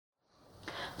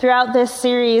Throughout this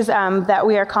series that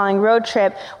we are calling Road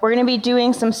Trip, we're going to be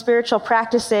doing some spiritual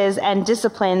practices and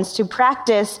disciplines to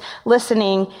practice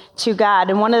listening to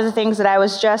God. And one of the things that I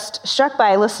was just struck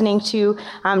by listening to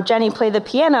Jenny play the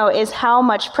piano is how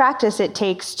much practice it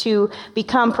takes to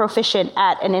become proficient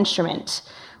at an instrument.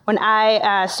 When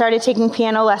I started taking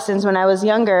piano lessons when I was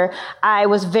younger, I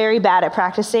was very bad at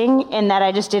practicing in that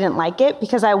I just didn't like it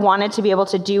because I wanted to be able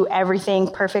to do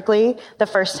everything perfectly the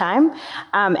first time.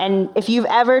 And if you've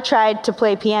ever tried to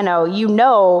play piano, you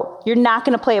know you're not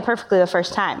going to play it perfectly the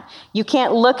first time. You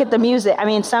can't look at the music. I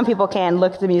mean, some people can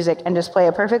look at the music and just play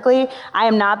it perfectly. I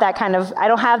am not that I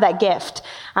don't have that gift.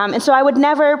 And so I would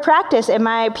never practice. And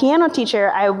my piano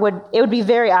teacher, it would be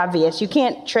very obvious. You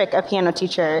can't trick a piano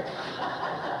teacher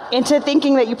into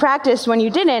thinking that you practiced when you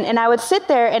didn't. And I would sit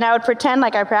there and I would pretend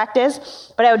like I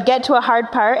practiced, but I would get to a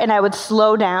hard part and I would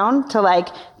slow down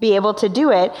to be able to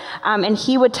do it. And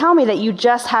he would tell me that you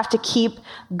just have to keep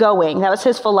going. That was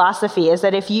his philosophy, is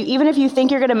that even if you think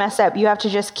you're going to mess up, you have to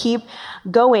just keep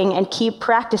going and keep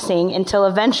practicing until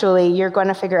eventually you're going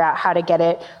to figure out how to get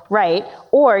it right,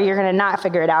 or you're going to not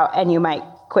figure it out and you might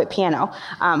quit piano.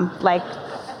 Like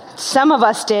some of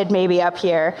us did maybe up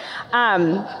here.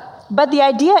 But the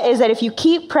idea is that if you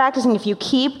keep practicing, if you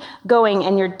keep going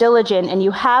and you're diligent and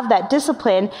you have that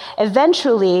discipline,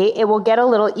 eventually it will get a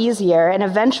little easier and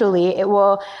eventually it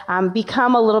will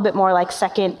become a little bit more like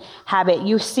second habit.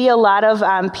 You see a lot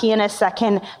of pianists that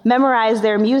can memorize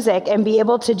their music and be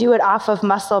able to do it off of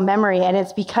muscle memory, and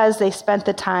it's because they spent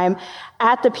the time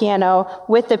at the piano,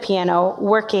 with the piano,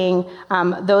 working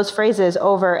those phrases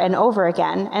over and over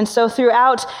again. And so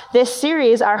throughout this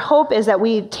series, our hope is that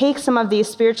we take some of these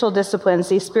spiritual disciplines,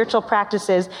 these spiritual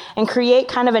practices, and create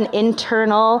kind of an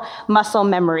internal muscle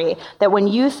memory, that when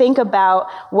you think about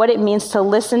what it means to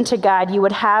listen to God, you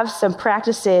would have some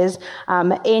practices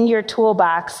in your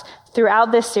toolbox.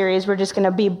 Throughout this series, we're just going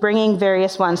to be bringing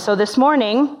various ones. So this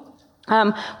morning,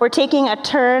 we're taking a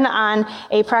turn on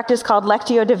a practice called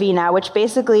Lectio Divina, which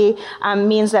basically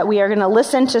means that we are going to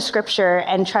listen to Scripture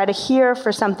and try to hear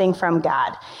for something from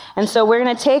God. And so we're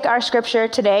going to take our Scripture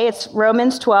today. It's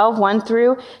Romans 12, 1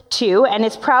 through 2, and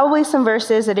it's probably some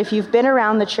verses that if you've been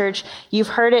around the church, you've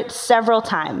heard it several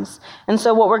times. And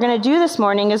so what we're going to do this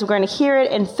morning is we're going to hear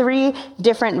it in 3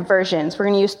 different versions. We're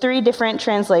going to use 3 different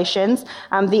translations,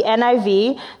 the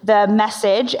NIV, the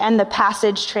Message, and the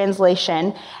Passage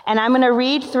translation. And I'm going to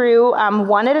read through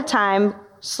one at a time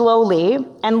slowly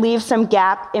and leave some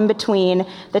gap in between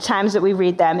the times that we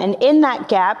read them. And in that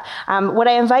gap, what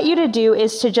I invite you to do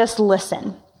is to just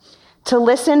listen. To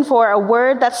listen for a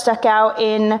word that stuck out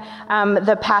in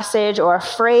the passage or a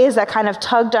phrase that kind of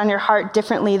tugged on your heart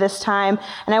differently this time.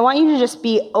 And I want you to just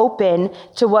be open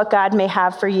to what God may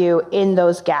have for you in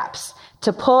those gaps,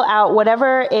 to pull out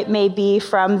whatever it may be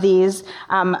from these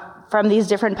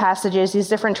different passages, these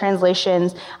different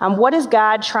translations. What is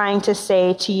God trying to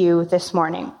say to you this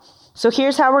morning? So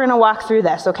here's how we're going to walk through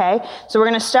this, okay? So we're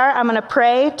going to start. I'm going to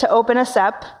pray to open us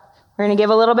up. We're going to give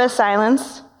a little bit of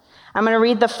silence. I'm going to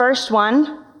read the first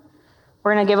one.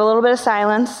 We're going to give a little bit of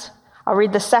silence. I'll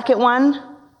read the second one,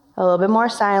 a little bit more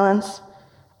silence.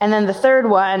 And then the third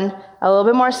one, a little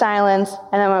bit more silence,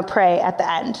 and then I'm going to pray at the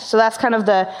end. So that's kind of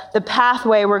the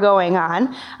pathway we're going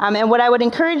on. And what I would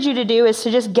encourage you to do is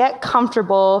to just get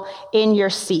comfortable in your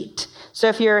seat. So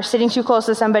if you're sitting too close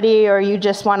to somebody, or you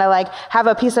just want to have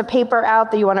a piece of paper out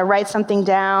that you want to write something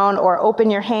down, or open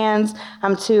your hands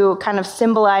to kind of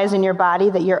symbolize in your body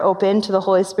that you're open to the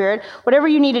Holy Spirit, whatever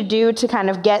you need to do to kind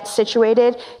of get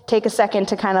situated, take a second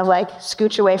to kind of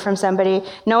scooch away from somebody.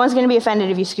 No one's going to be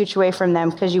offended if you scooch away from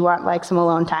them because you want some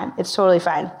alone time. It's totally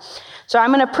fine. So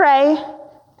I'm going to pray,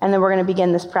 and then we're going to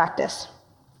begin this practice.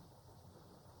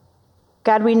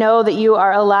 God, we know that you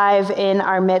are alive in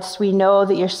our midst. We know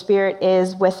that your Spirit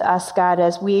is with us, God,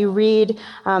 as we read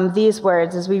these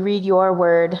words, as we read your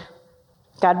word.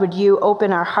 God, would you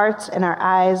open our hearts and our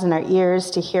eyes and our ears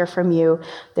to hear from you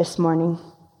this morning?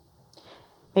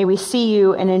 May we see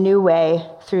you in a new way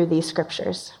through these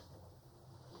scriptures.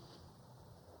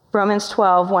 Romans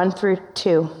 12, 1 through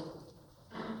 2.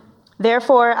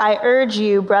 Therefore, I urge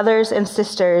you, brothers and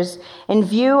sisters, in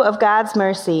view of God's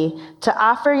mercy, to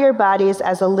offer your bodies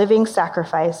as a living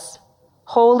sacrifice,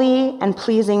 holy and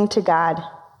pleasing to God.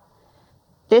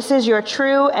 This is your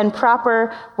true and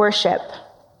proper worship.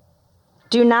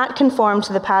 Do not conform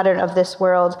to the pattern of this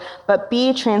world, but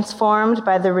be transformed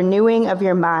by the renewing of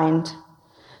your mind.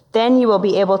 Then you will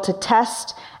be able to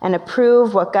test and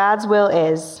approve what God's will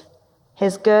is,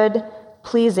 his good,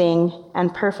 pleasing,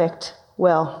 and perfect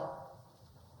will.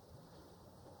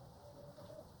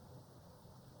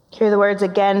 Hear the words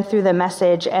again through the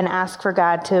message and ask for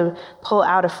God to pull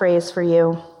out a phrase for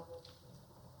you.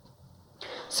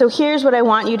 So here's what I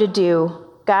want you to do,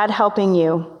 God helping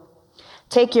you.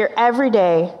 Take your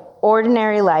everyday,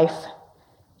 ordinary life,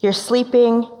 your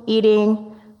sleeping,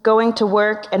 eating, going to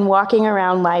work, and walking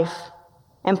around life,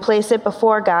 and place it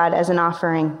before God as an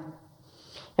offering.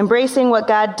 Embracing what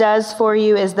God does for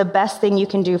you is the best thing you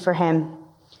can do for him.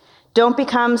 Don't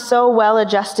become so well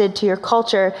adjusted to your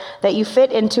culture that you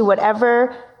fit into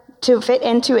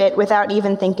it without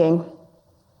even thinking.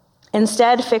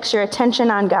 Instead, fix your attention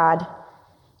on God.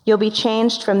 You'll be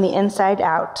changed from the inside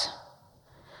out.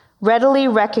 Readily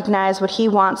recognize what he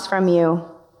wants from you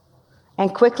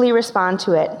and quickly respond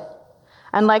to it.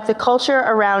 Unlike the culture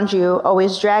around you,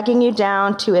 always dragging you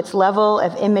down to its level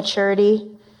of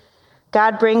immaturity,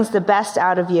 God brings the best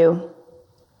out of you,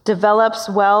 develops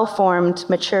well-formed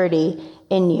maturity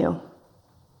in you.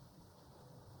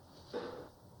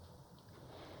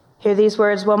 Hear these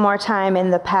words one more time in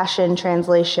the Passion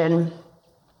Translation.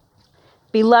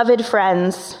 Beloved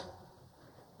friends,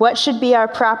 what should be our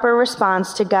proper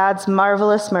response to God's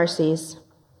marvelous mercies?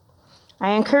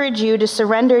 I encourage you to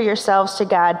surrender yourselves to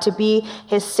God to be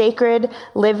his sacred,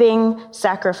 living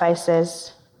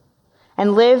sacrifices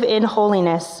and live in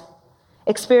holiness,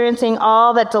 experiencing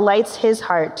all that delights his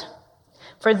heart,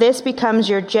 for this becomes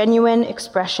your genuine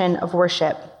expression of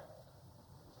worship.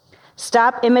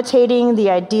 Stop imitating the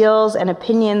ideals and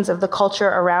opinions of the culture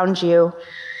around you,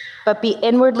 but be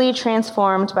inwardly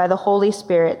transformed by the Holy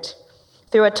Spirit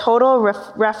through a total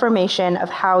reformation of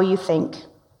how you think.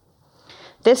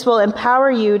 This will empower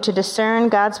you to discern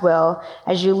God's will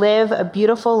as you live a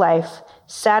beautiful life,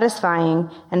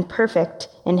 satisfying and perfect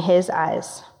in his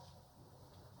eyes.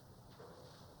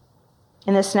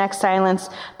 In this next silence,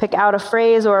 pick out a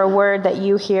phrase or a word that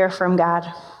you hear from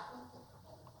God.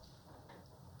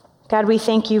 God, we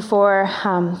thank you for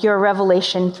your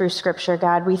revelation through Scripture,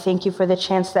 God. We thank you for the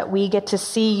chance that we get to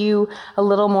see you a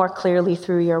little more clearly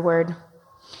through your word.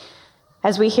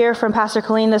 As we hear from Pastor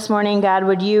Colleen this morning, God,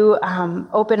 would you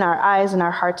open our eyes and our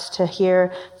hearts to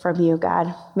hear from you,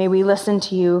 God? May we listen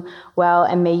to you well,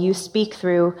 and may you speak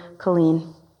through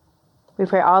Colleen. We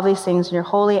pray all these things in your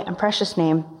holy and precious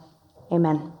name.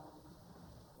 Amen.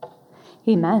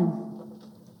 Amen.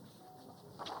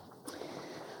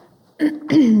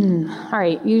 All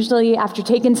right, usually after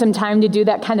taking some time to do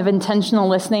that kind of intentional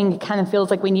listening, it kind of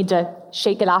feels like we need to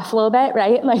shake it off a little bit,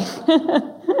 right?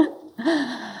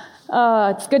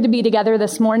 It's good to be together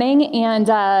this morning, and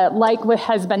like what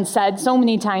has been said so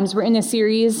many times, we're in a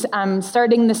series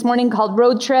starting this morning called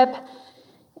Road Trip.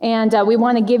 And we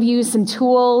want to give you some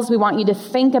tools. We want you to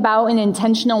think about in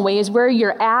intentional ways where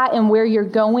you're at and where you're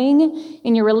going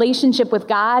in your relationship with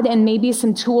God, and maybe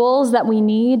some tools that we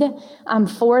need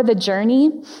for the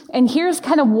journey. And here's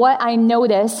kind of what I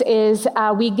notice is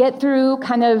we get through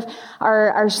kind of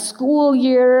our school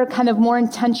year, kind of more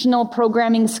intentional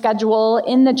programming schedule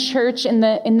in the church, in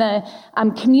the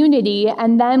community,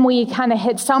 and then we kind of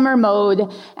hit summer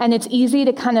mode, and it's easy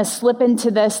to kind of slip into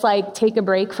this, like, take a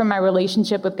break from my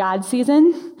relationship with God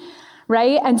season,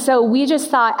 right? And so we just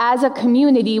thought as a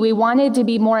community, we wanted to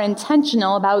be more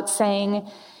intentional about saying,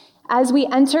 as we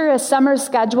enter a summer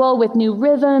schedule with new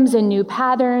rhythms and new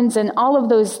patterns and all of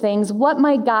those things, what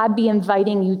might God be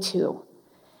inviting you to?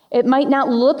 It might not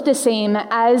look the same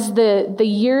as the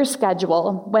year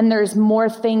schedule when there's more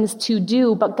things to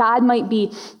do, but God might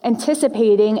be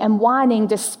anticipating and wanting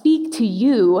to speak to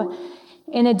you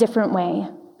in a different way.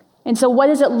 And so what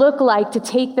does it look like to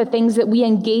take the things that we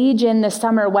engage in this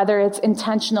summer, whether it's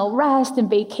intentional rest and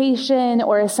vacation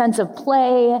or a sense of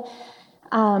play?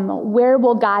 Where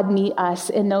will God meet us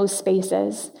in those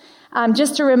spaces?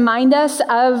 Just to remind us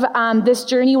of this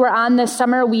journey we're on this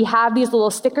summer, we have these little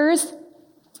stickers.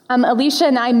 Alicia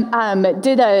and I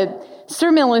did a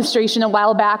sermon illustration a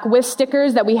while back with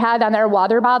stickers that we had on our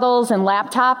water bottles and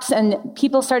laptops, and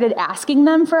people started asking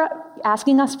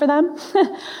us for them.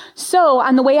 So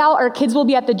on the way out, our kids will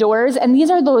be at the doors, and these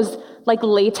are those like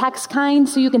latex kind,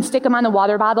 so you can stick them on the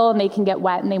water bottle and they can get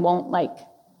wet and they won't like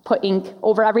put ink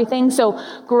over everything. So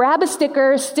grab a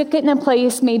sticker, stick it in a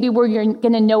place maybe where you're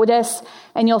going to notice,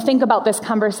 and you'll think about this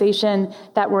conversation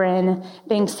that we're in.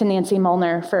 Thanks to Nancy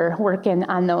Molnar for working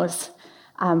on those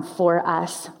for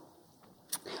us.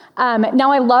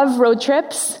 Now, I love road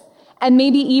trips, and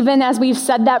maybe even as we've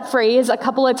said that phrase a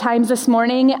couple of times this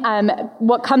morning,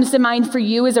 what comes to mind for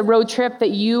you is a road trip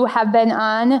that you have been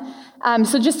on.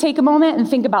 So just take a moment and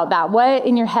think about that. What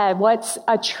in your head, what's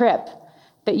a trip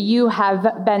that you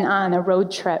have been on, a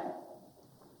road trip?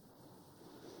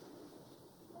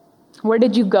 Where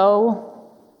did you go?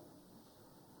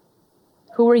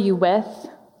 Who were you with?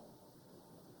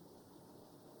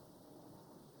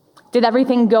 Did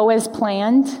everything go as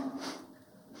planned?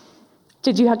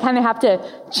 Did you kind of have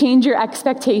to change your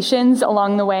expectations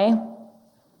along the way?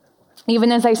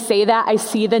 Even as I say that, I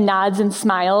see the nods and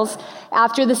smiles.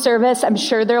 After the service, I'm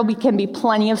sure can be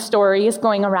plenty of stories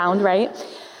going around, right?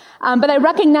 But I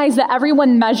recognize that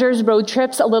everyone measures road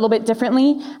trips a little bit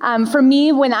differently. For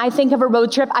me, when I think of a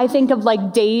road trip, I think of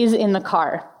like days in the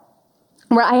car,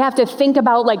 where I have to think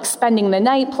about like spending the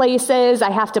night places.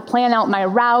 I have to plan out my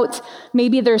route.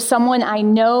 Maybe there's someone I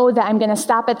know that I'm going to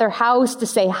stop at their house to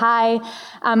say hi.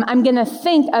 I'm going to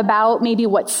think about maybe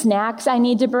what snacks I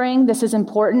need to bring. This is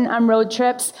important on road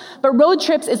trips. But road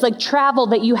trips is like travel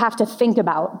that you have to think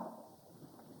about.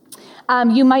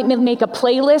 You might make a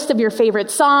playlist of your favorite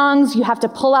songs. You have to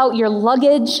pull out your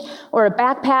luggage or a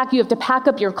backpack. You have to pack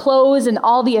up your clothes and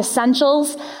all the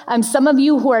essentials. Some of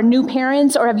you who are new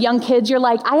parents or have young kids, you're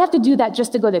like, I have to do that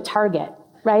just to go to Target,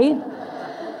 right?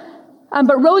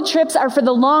 But road trips are for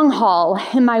the long haul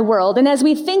in my world. And as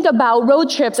we think about road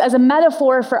trips as a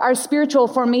metaphor for our spiritual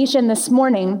formation this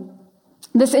morning,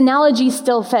 this analogy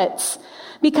still fits.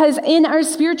 Because in our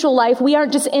spiritual life, we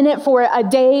aren't just in it for a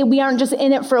day, we aren't just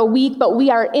in it for a week, but we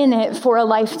are in it for a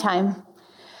lifetime.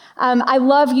 I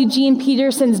love Eugene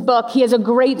Peterson's book. He has a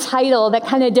great title that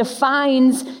kind of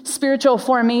defines spiritual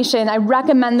formation. I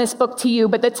recommend this book to you,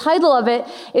 but the title of it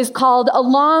is called A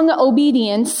Long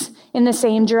Obedience in the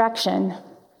Same Direction.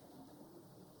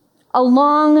 A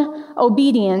long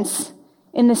obedience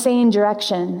in the same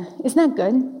direction. Isn't that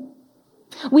good?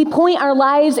 We point our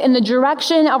lives in the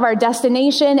direction of our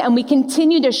destination, and we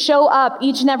continue to show up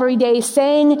each and every day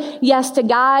saying yes to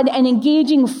God and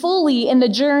engaging fully in the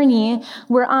journey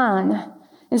we're on.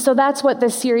 And so that's what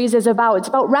this series is about. It's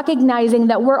about recognizing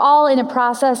that we're all in a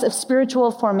process of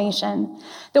spiritual formation,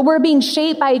 that we're being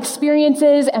shaped by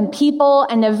experiences and people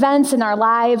and events in our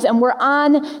lives, and we're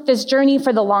on this journey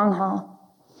for the long haul.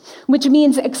 Which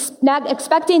means not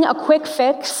expecting a quick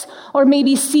fix or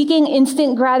maybe seeking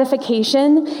instant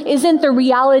gratification isn't the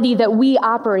reality that we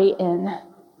operate in.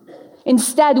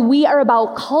 Instead, we are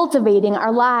about cultivating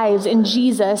our lives in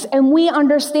Jesus, and we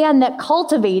understand that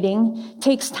cultivating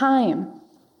takes time.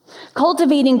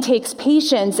 Cultivating takes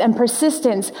patience and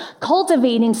persistence.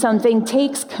 Cultivating something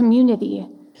takes community.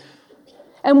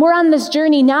 And we're on this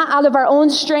journey not out of our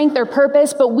own strength or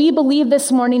purpose, but we believe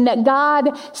this morning that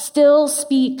God still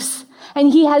speaks.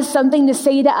 And he has something to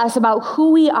say to us about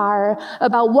who we are,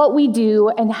 about what we do,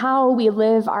 and how we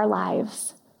live our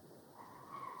lives.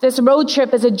 This road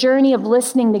trip is a journey of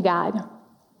listening to God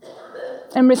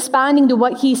and responding to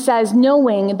what he says,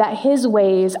 knowing that his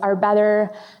ways are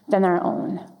better than our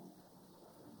own.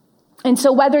 And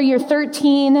so whether you're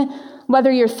 13,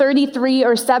 whether you're 33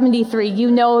 or 73,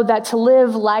 you know that to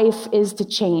live life is to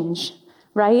change,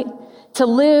 right? To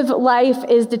live life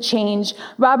is to change.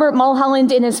 Robert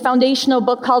Mulholland, in his foundational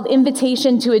book called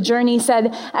Invitation to a Journey,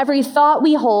 said, every thought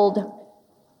we hold,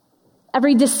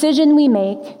 every decision we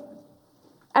make,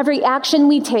 every action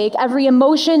we take, every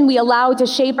emotion we allow to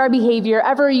shape our behavior,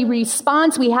 every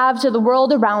response we have to the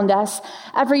world around us,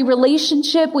 every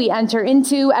relationship we enter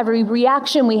into, every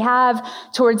reaction we have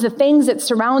towards the things that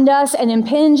surround us and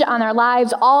impinge on our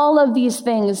lives, all of these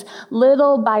things,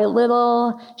 little by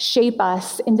little, shape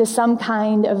us into some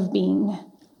kind of being.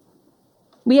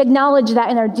 We acknowledge that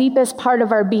in our deepest part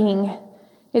of our being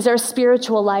is our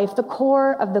spiritual life, the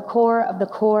core of the core of the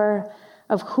core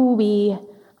of who we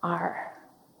are.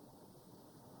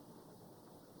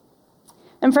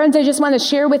 And friends, I just want to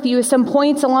share with you some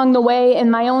points along the way in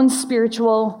my own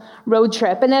spiritual road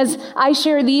trip. And as I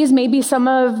share these, maybe some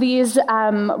of these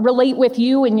relate with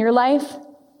you in your life.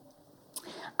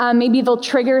 Maybe they'll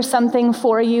trigger something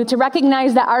for you to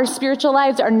recognize that our spiritual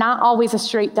lives are not always a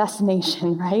straight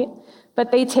destination, right?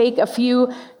 But they take a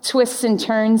few twists and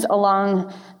turns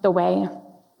along the way.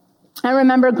 I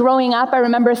remember growing up, I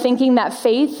remember thinking that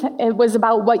faith, it was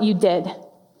about what you did.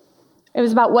 It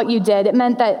was about what you did. It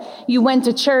meant that you went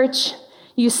to church,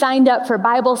 you signed up for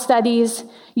Bible studies,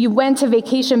 you went to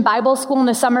vacation Bible school in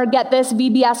the summer. Get this,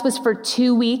 VBS was for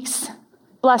 2 weeks.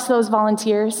 Bless those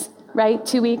volunteers, right?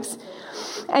 2 weeks.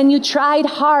 And you tried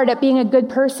hard at being a good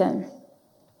person.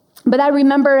 But I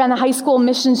remember on a high school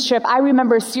missions trip, I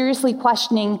remember seriously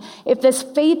questioning if this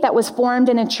faith that was formed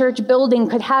in a church building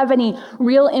could have any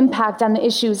real impact on the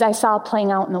issues I saw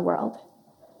playing out in the world.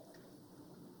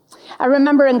 I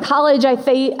remember in college, I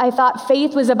thought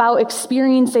faith was about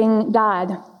experiencing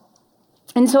God.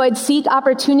 And so I'd seek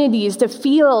opportunities to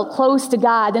feel close to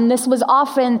God, and this was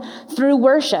often through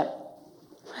worship.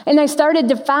 And I started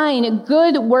to find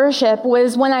good worship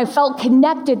was when I felt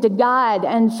connected to God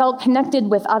and felt connected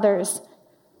with others.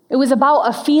 It was about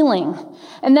a feeling.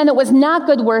 And then it was not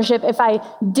good worship if I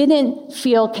didn't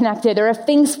feel connected, or if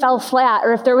things fell flat,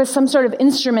 or if there was some sort of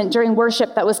instrument during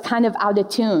worship that was kind of out of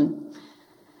tune.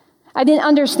 I didn't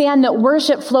understand that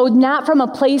worship flowed not from a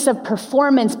place of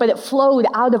performance, but it flowed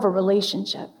out of a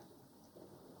relationship.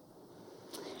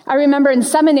 I remember in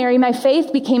seminary, my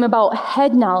faith became about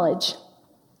head knowledge.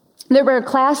 There were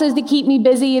classes to keep me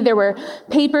busy. There were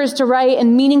papers to write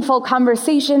and meaningful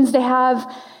conversations to have.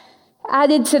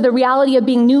 Added to the reality of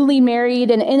being newly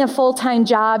married and in a full-time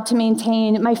job to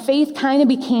maintain, my faith kind of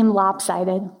became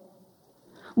lopsided.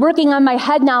 Working on my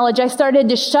head knowledge, I started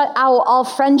to shut out all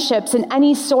friendships and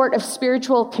any sort of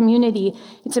spiritual community.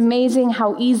 It's amazing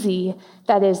how easy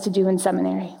that is to do in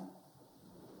seminary.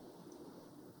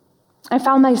 I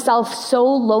found myself so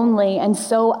lonely and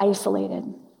so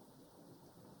isolated.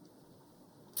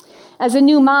 As a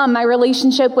new mom, my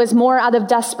relationship was more out of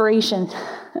desperation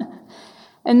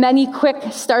and many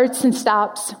quick starts and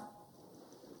stops,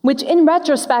 which in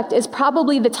retrospect is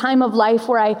probably the time of life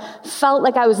where I felt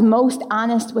like I was most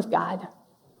honest with God.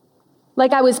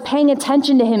 Like I was paying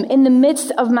attention to him in the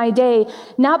midst of my day,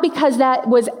 not because that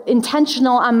was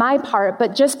intentional on my part,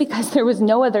 but just because there was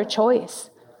no other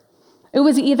choice. It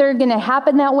was either going to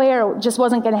happen that way or it just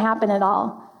wasn't going to happen at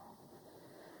all.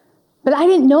 But I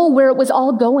didn't know where it was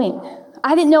all going.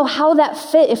 I didn't know how that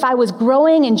fit, if I was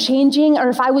growing and changing or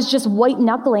if I was just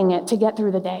white-knuckling it to get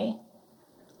through the day.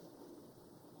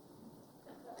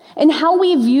 And how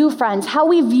we view, friends, how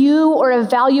we view or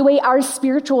evaluate our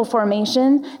spiritual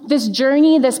formation, this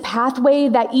journey, this pathway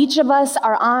that each of us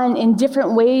are on in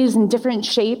different ways and different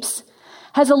shapes,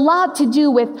 has a lot to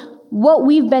do with what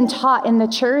we've been taught in the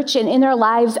church and in our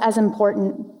lives as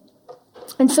important.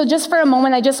 And so just for a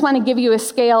moment, I just want to give you a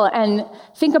scale and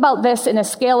think about this in a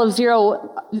scale of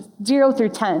 0 through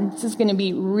 10. This is going to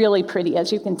be really pretty,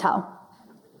 as you can tell.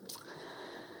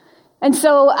 And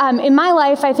so in my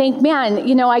life, I think, man,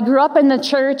 I grew up in the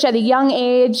church at a young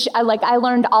age. I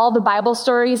learned all the Bible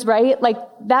stories, right? Like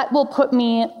that will put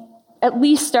me at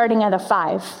least starting at a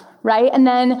 5, right? And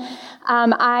then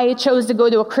I chose to go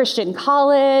to a Christian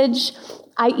college.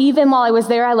 While I was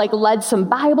there, I led some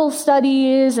Bible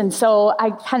studies. And so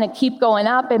I kind of keep going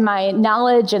up in my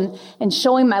knowledge and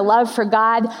showing my love for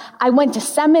God. I went to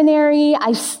seminary.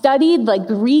 I studied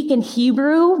Greek and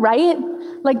Hebrew, right?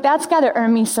 That's got to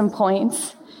earn me some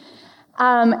points.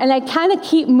 And I kind of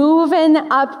keep moving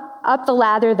up the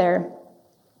ladder there.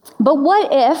 But what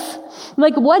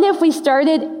if we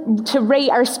started to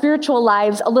rate our spiritual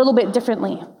lives a little bit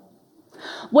differently?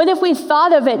 What if we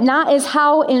thought of it not as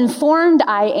how informed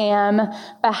I am,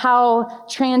 but how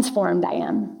transformed I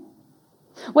am?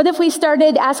 What if we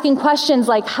started asking questions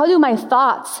like, how do my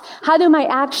thoughts, how do my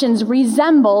actions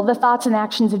resemble the thoughts and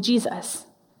actions of Jesus?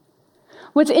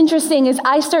 What's interesting is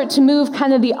I start to move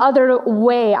kind of the other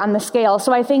way on the scale.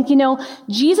 So I think,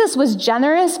 Jesus was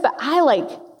generous, but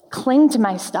I cling to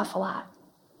my stuff a lot.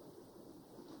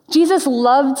 Jesus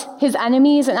loved his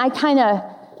enemies, and I kind of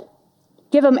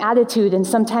give them attitude and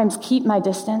sometimes keep my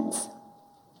distance.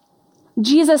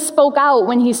 Jesus spoke out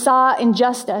when he saw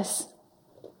injustice,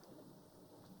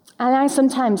 and I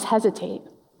sometimes hesitate.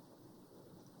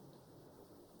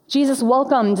 Jesus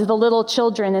welcomed the little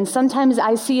children, and sometimes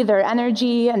I see their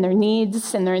energy and their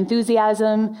needs and their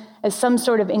enthusiasm as some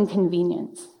sort of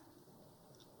inconvenience.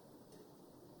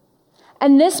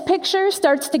 And this picture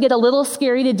starts to get a little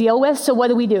scary to deal with, so what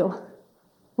do?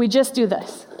 We just do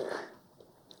this.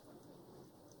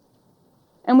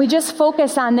 And we just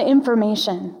focus on the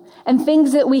information and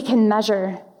things that we can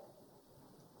measure,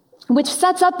 which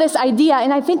sets up this idea,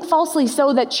 and I think falsely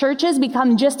so, that churches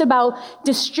become just about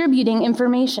distributing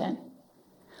information.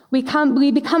 We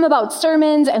become about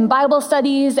sermons and Bible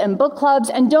studies and book clubs,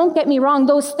 and don't get me wrong,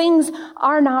 those things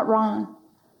are not wrong.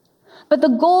 But the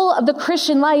goal of the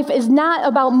Christian life is not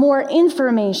about more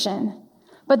information,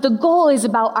 but the goal is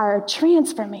about our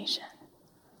transformation.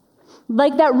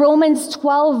 Like that Romans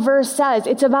 12 verse says,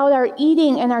 it's about our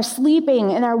eating and our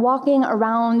sleeping and our walking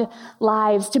around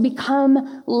lives to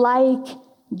become like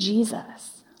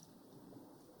Jesus.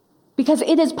 Because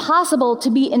it is possible to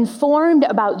be informed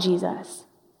about Jesus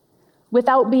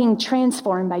without being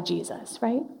transformed by Jesus,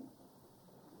 right?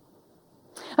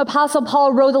 Apostle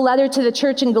Paul wrote a letter to the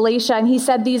church in Galatia, and he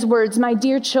said these words, "My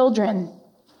dear children,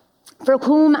 for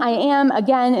whom I am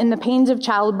again in the pains of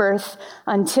childbirth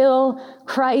until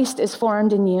Christ is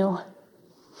formed in you.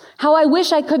 How I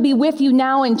wish I could be with you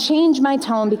now and change my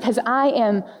tone because I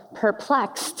am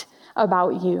perplexed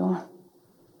about you."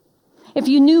 If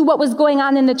you knew what was going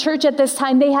on in the church at this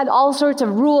time, they had all sorts of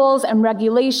rules and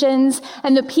regulations,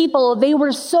 and the people, they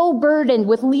were so burdened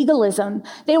with legalism.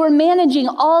 They were managing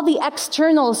all the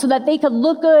externals so that they could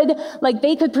look good, like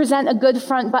they could present a good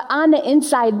front, but on the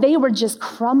inside, they were just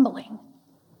crumbling.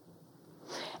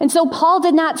 And so Paul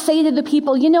did not say to the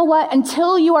people, you know what,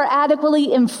 until you are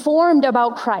adequately informed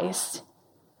about Christ,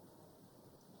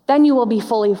 then you will be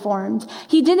fully formed.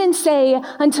 He didn't say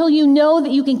until you know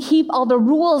that you can keep all the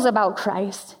rules about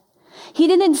Christ. He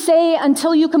didn't say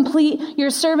until you complete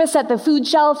your service at the food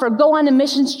shelf or go on a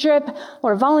missions trip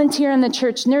or volunteer in the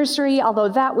church nursery, although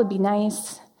that would be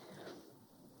nice.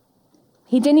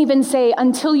 He didn't even say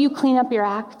until you clean up your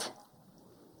act,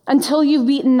 until you've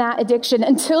beaten that addiction,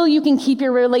 until you can keep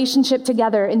your relationship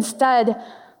together. Instead,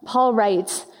 Paul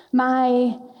writes,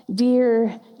 my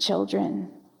dear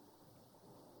children.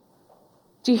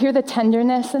 Do you hear the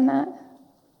tenderness in that?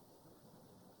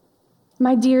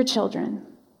 My dear children.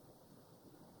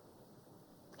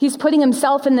 He's putting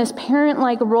himself in this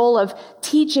parent-like role of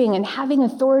teaching and having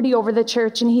authority over the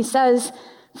church. And he says,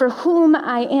 for whom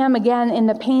I am again in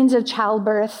the pains of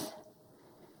childbirth.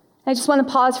 I just want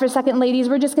to pause for a second, ladies.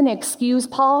 We're just going to excuse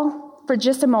Paul for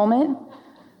just a moment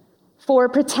for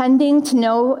pretending to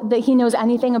know that he knows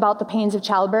anything about the pains of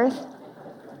childbirth.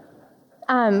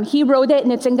 He wrote it,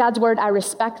 and it's in God's word. I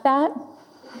respect that.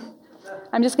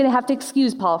 I'm just going to have to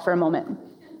excuse Paul for a moment.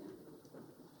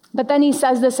 But then he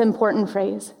says this important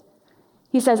phrase.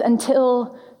 He says,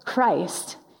 until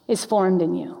Christ is formed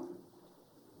in you.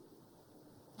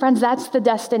 Friends, that's the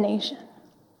destination.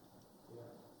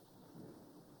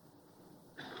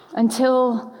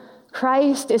 Until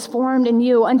Christ is formed in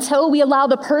you, until we allow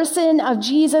the person of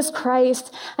Jesus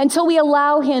Christ, until we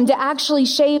allow him to actually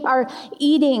shape our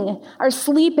eating, our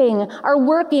sleeping, our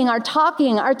working, our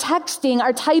talking, our texting,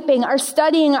 our typing, our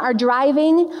studying, our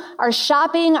driving, our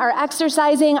shopping, our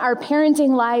exercising, our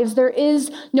parenting lives. There is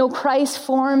no Christ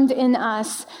formed in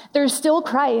us. There's still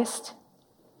Christ.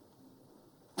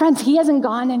 Friends, he hasn't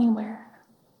gone anywhere.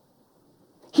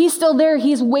 He's still there.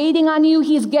 He's waiting on you.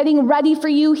 He's getting ready for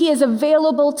you. He is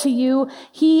available to you.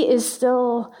 He is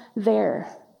still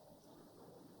there.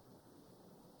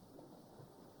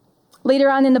 Later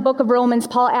on in the book of Romans,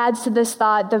 Paul adds to this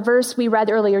thought the verse we read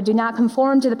earlier, do not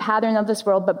conform to the pattern of this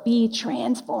world, but be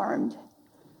transformed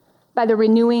by the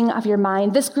renewing of your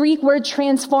mind. This Greek word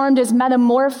transformed is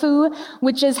metamorpho,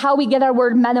 which is how we get our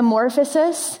word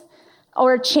metamorphosis.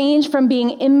 Or change from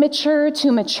being immature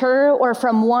to mature, or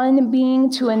from one being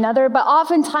to another. But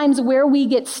oftentimes where we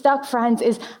get stuck, friends,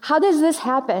 is how does this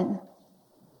happen?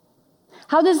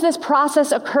 How does this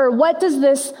process occur? What does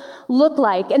this look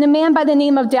like? And a man by the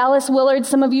name of Dallas Willard,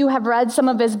 some of you have read some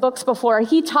of his books before,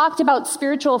 he talked about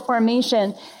spiritual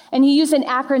formation, and he used an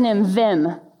acronym,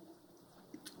 VIM.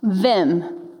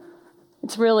 VIM.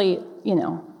 It's really,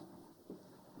 VIM.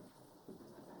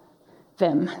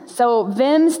 So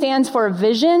VIM stands for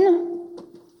vision.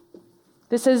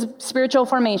 This is spiritual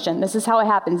formation. This is how it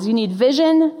happens. You need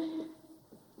vision.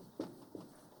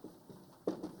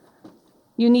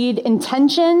 You need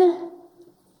intention.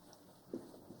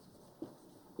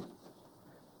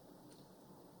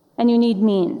 And you need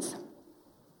means.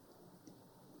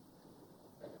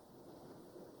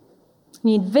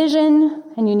 You need vision,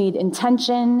 and you need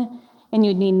intention, and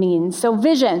you need means. So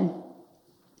vision.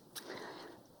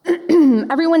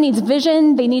 Everyone needs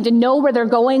vision. They need to know where they're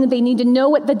going. They need to know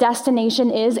what the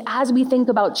destination is as we think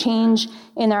about change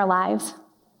in our lives.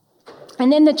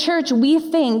 And in the church, we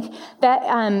think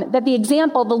that the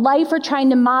example, the life we're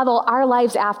trying to model our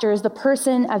lives after is the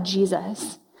person of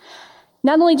Jesus.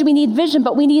 Not only do we need vision,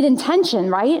 but we need intention,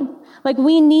 right? Like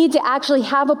we need to actually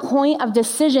have a point of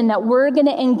decision that we're going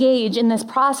to engage in this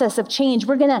process of change.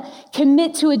 We're going to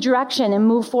commit to a direction and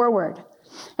move forward.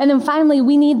 And then finally,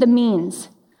 we need the means.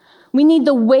 We need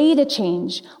the way to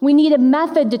change. We need a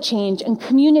method to change and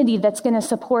community that's going to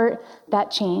support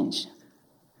that change.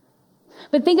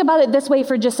 But think about it this way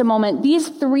for just a moment. These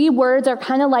three words are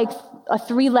kind of like a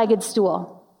three-legged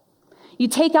stool. You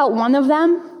take out one of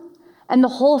them, and the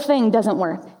whole thing doesn't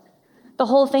work. The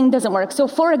whole thing doesn't work. So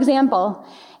for example,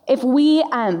 if we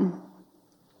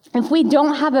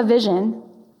don't have a vision,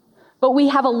 but we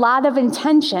have a lot of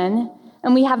intention,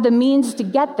 and we have the means to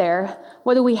get there,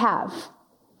 what do we have?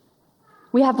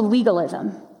 We have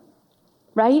legalism,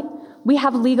 right? We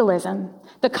have legalism.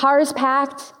 The car is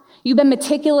packed. You've been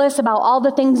meticulous about all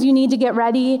the things you need to get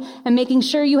ready and making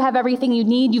sure you have everything you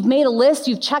need. You've made a list.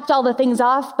 You've checked all the things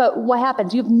off. But what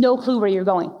happens? You have no clue where you're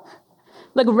going.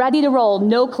 Like ready to roll,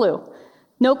 no clue.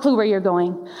 No clue where you're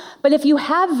going. But if you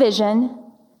have vision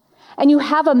and you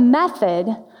have a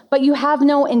method, but you have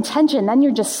no intention, then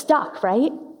you're just stuck,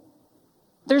 right?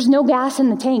 There's no gas in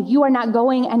the tank. You are not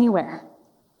going anywhere.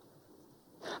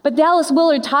 But Dallas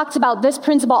Willard talks about this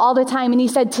principle all the time, and he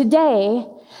said, today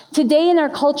in our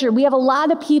culture, we have a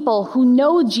lot of people who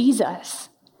know Jesus.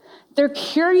 They're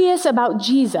curious about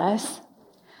Jesus.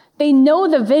 They know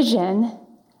the vision.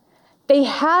 They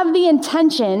have the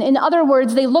intention. In other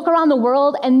words, they look around the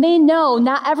world and they know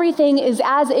not everything is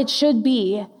as it should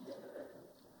be,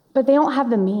 but they don't have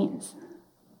the means.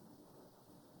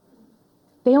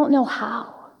 They don't know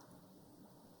how.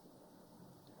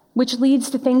 Which leads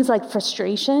to things like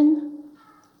frustration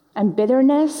and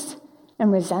bitterness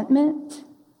and resentment.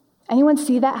 Anyone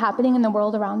see that happening in the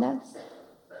world around us?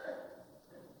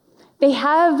 They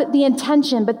have the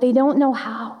intention, but they don't know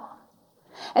how.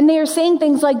 And they are saying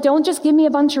things like, don't just give me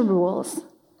a bunch of rules.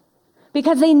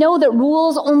 Because they know that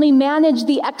rules only manage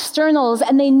the externals,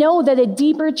 and they know that a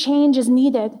deeper change is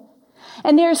needed.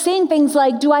 And they are saying things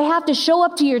like, do I have to show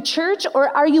up to your church, or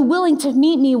are you willing to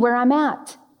meet me where I'm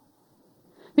at?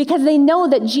 Because they know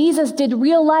that Jesus did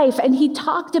real life, and he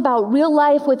talked about real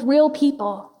life with real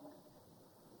people.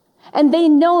 And they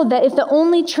know that if the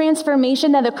only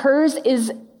transformation that occurs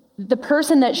is the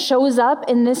person that shows up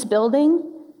in this building,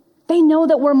 they know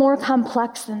that we're more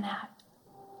complex than that.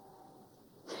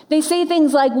 They say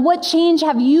things like, what change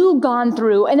have you gone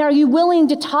through, and are you willing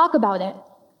to talk about it?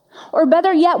 Or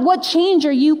better yet, what change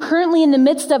are you currently in the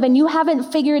midst of and you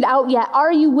haven't figured out yet?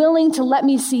 Are you willing to let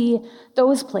me see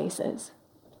those places?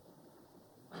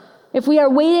 If we are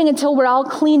waiting until we're all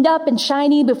cleaned up and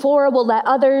shiny before we'll let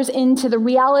others into the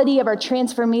reality of our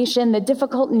transformation, the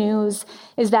difficult news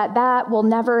is that that will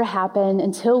never happen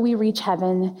until we reach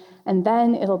heaven, and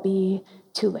then it'll be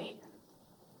too late.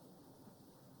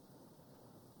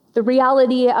 The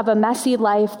reality of a messy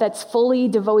life that's fully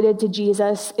devoted to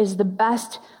Jesus is the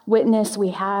best witness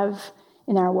we have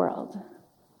in our world.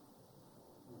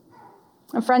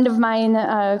 A friend of mine,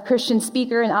 a Christian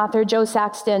speaker and author, Jo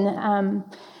Saxton,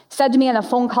 said to me on a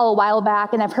phone call a while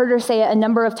back, and I've heard her say it a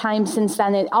number of times since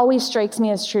then, it always strikes me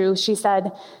as true. She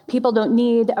said, people don't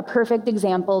need a perfect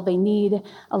example, they need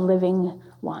a living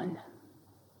one.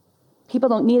 People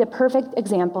don't need a perfect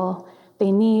example,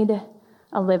 they need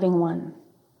a living one.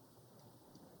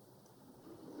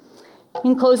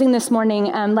 In closing this morning,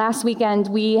 last weekend,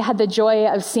 we had the joy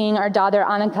of seeing our daughter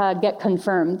Annika get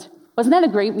confirmed. Wasn't that a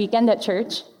great weekend at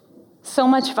church? So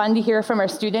much fun to hear from our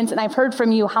students, and I've heard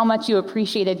from you how much you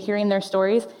appreciated hearing their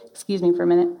stories. Excuse me for a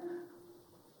minute.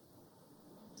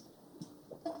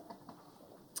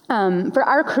 For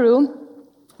our crew,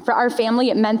 for our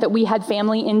family, it meant that we had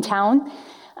family in town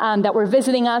that were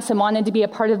visiting us and wanted to be a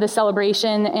part of the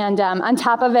celebration. And on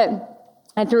top of it,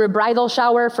 I threw a bridal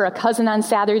shower for a cousin on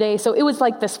Saturday. So it was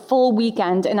like this full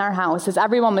weekend in our house as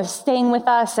everyone was staying with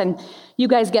us, and you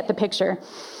guys get the picture.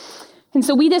 And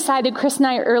so we decided, Chris and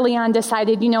I early on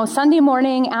decided, Sunday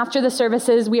morning after the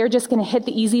services, we are just going to hit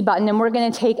the easy button and we're going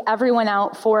to take everyone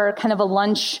out for kind of a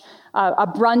lunch, a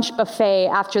brunch buffet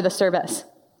after the service.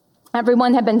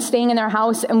 Everyone had been staying in their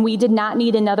house and we did not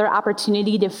need another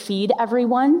opportunity to feed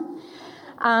everyone.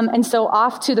 And so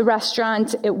off to the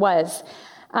restaurant it was.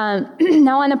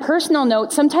 Now on a personal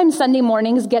note, sometimes Sunday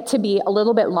mornings get to be a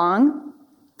little bit long.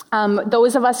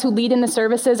 Those of us who lead in the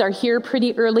services are here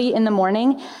pretty early in the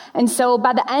morning. And so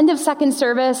by the end of second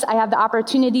service, I have the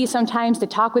opportunity sometimes to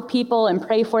talk with people and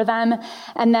pray for them.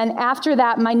 And then after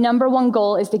that, my number one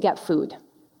goal is to get food.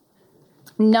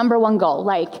 Number one goal,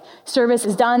 service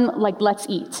is done, let's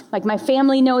eat. My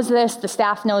family knows this, the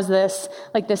staff knows this,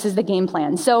 this is the game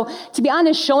plan. So to be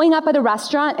honest, showing up at a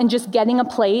restaurant and just getting a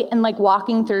plate and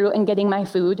walking through and getting my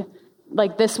food,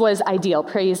 this was ideal,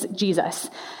 praise Jesus.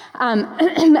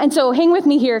 And so hang with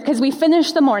me here, because we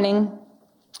finished the morning,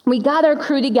 we got our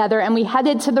crew together and we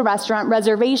headed to the restaurant.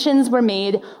 Reservations were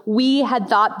made. We had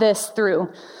thought this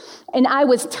through. And I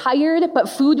was tired, but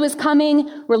food was coming,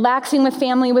 relaxing with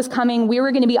family was coming. We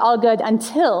were going to be all good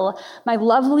until my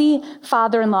lovely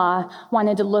father-in-law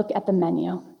wanted to look at the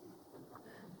menu.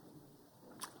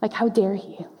 How dare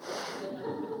he?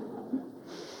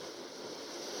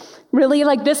 Really,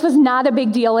 this was not a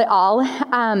big deal at all.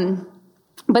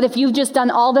 But if you've just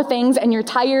done all the things and you're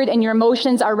tired and your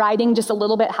emotions are riding just a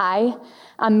little bit high,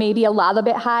 maybe a lot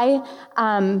bit high,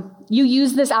 you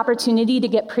use this opportunity to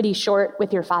get pretty short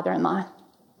with your father-in-law.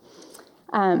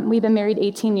 We've been married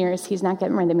 18 years. He's not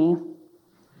getting rid of me.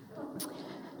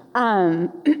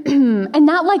 And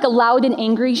not a loud and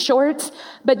angry short,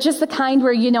 but just the kind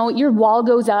where, your wall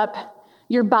goes up,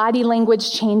 your body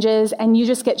language changes, and you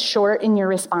just get short in your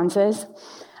responses.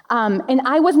 And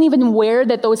I wasn't even aware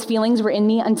that those feelings were in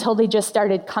me until they just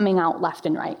started coming out left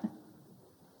and right.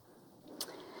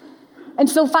 And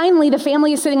so finally, the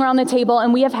family is sitting around the table,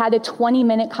 and we have had a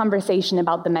 20-minute conversation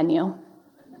about the menu,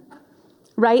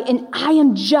 right? And I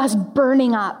am just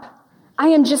burning up. I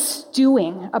am just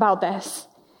stewing about this.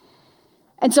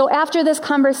 And so after this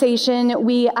conversation,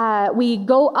 we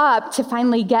go up to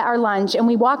finally get our lunch, and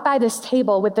we walk by this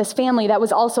table with this family that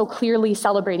was also clearly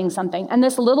celebrating something. And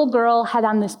this little girl had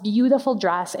on this beautiful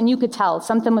dress, and you could tell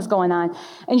something was going on.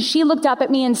 And she looked up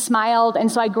at me and smiled,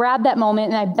 and so I grabbed that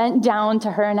moment, and I bent down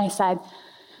to her, and I said,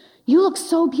 "You look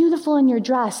so beautiful in your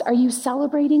dress. Are you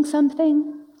celebrating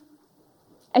something?"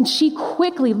 And she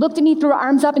quickly looked at me, threw her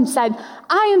arms up, and said,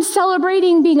 "I am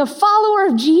celebrating being a follower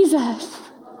of Jesus."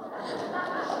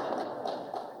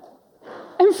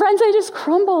 And friends, I just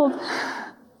crumbled.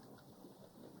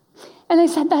 And I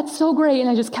said, "That's so great." And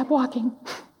I just kept walking.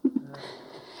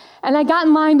 And I got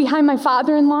in line behind my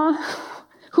father-in-law,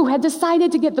 who had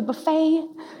decided to get the buffet.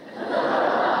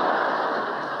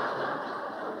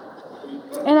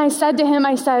 And I said to him,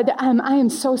 I am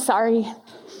so sorry.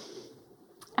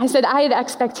 I said, I had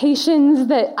expectations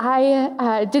that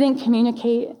I didn't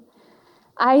communicate.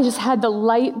 I just had the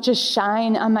light just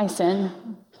shine on my sin.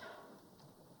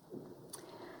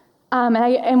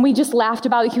 And we just laughed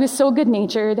about it. He was so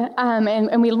good-natured,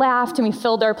 and we laughed, and we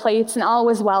filled our plates, and all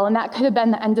was well, and that could have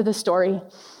been the end of the story.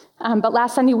 But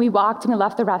last Sunday, we walked, and we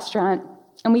left the restaurant,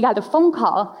 and we got a phone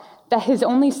call that his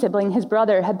only sibling, his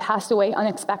brother, had passed away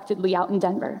unexpectedly out in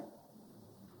Denver.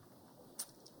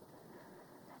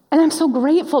 And I'm so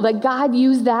grateful that God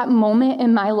used that moment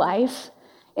in my life,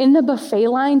 in the buffet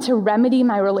line, to remedy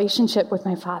my relationship with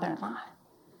my father-in-law.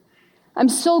 I'm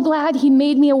so glad he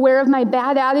made me aware of my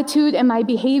bad attitude and my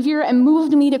behavior and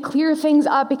moved me to clear things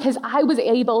up, because I was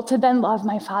able to then love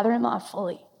my father-in-law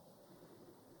fully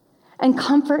and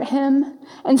comfort him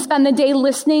and spend the day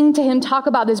listening to him talk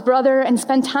about his brother and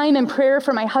spend time in prayer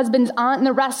for my husband's aunt and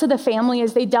the rest of the family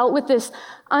as they dealt with this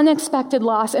unexpected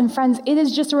loss. And friends, it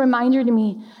is just a reminder to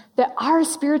me that our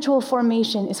spiritual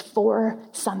formation is for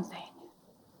something.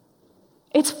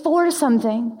 It's for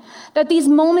something. That these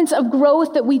moments of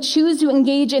growth that we choose to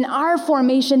engage in our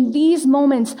formation, these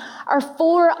moments are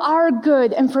for our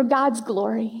good and for God's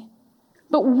glory.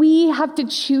 But we have to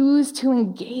choose to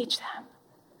engage them.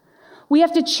 We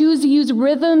have to choose to use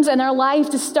rhythms in our life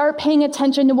to start paying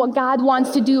attention to what God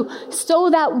wants to do, so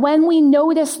that when we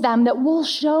notice them, that we'll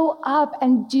show up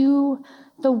and do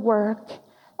the work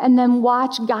and then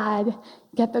watch God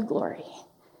get the glory.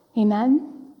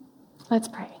 Amen? Let's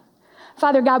pray.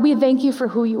 Father God, we thank you for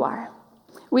who you are.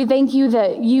 We thank you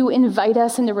that you invite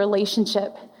us into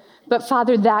relationship. But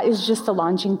Father, that is just the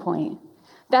launching point.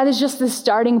 That is just the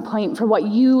starting point for what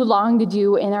you long to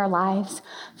do in our lives.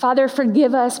 Father,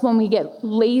 forgive us when we get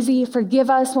lazy. Forgive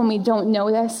us when we don't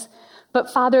notice.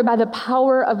 But Father, by the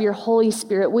power of your Holy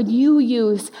Spirit, would you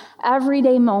use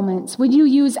everyday moments? Would you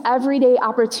use everyday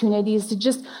opportunities to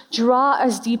just draw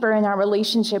us deeper in our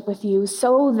relationship with you,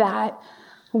 so that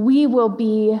we will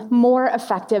be more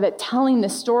effective at telling the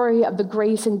story of the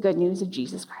grace and good news of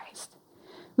Jesus Christ.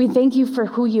 We thank you for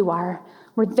who you are.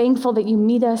 We're thankful that you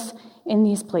meet us in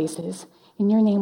these places. In your name,